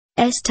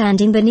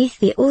Standing beneath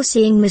the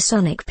all-seeing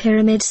Masonic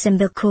pyramid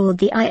symbol called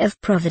the Eye of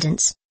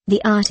Providence,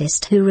 the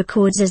artist who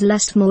records as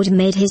Lustmord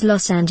made his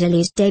Los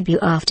Angeles debut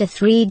after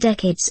 3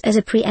 decades as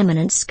a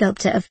preeminent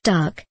sculptor of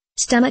dark,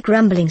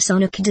 stomach-rumbling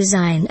sonic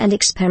design and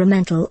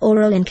experimental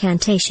oral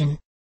incantation.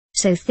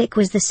 So thick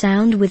was the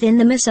sound within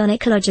the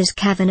Masonic Lodge's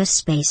cavernous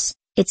space,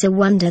 it's a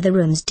wonder the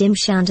room's dim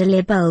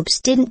chandelier bulbs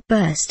didn't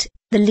burst,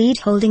 the lead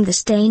holding the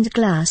stained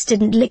glass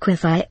didn't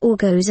liquefy or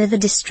Gozer the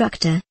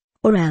Destructor,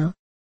 or L.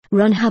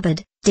 Ron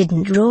Hubbard,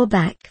 didn't roar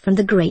back from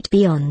the great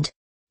beyond.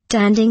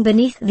 Standing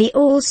beneath the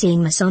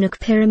all-seeing Masonic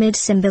pyramid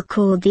symbol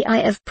called the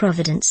Eye of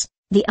Providence,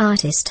 the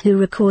artist who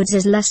records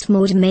as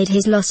Lustmord made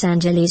his Los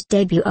Angeles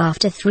debut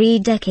after 3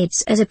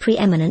 decades as a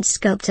preeminent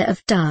sculptor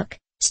of dark,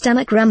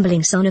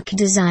 stomach-rumbling sonic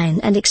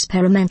design and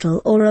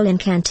experimental oral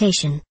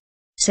incantation.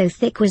 So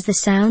thick was the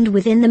sound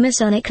within the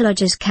Masonic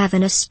Lodge's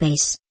cavernous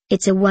space,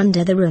 it's a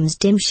wonder the room's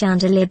dim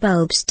chandelier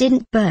bulbs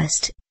didn't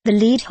burst, the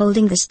lead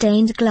holding the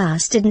stained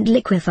glass didn't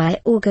liquefy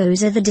or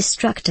Gozer the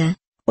Destructor,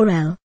 or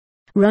L.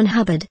 Ron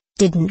Hubbard,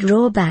 didn't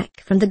roar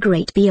back from the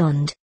great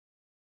beyond.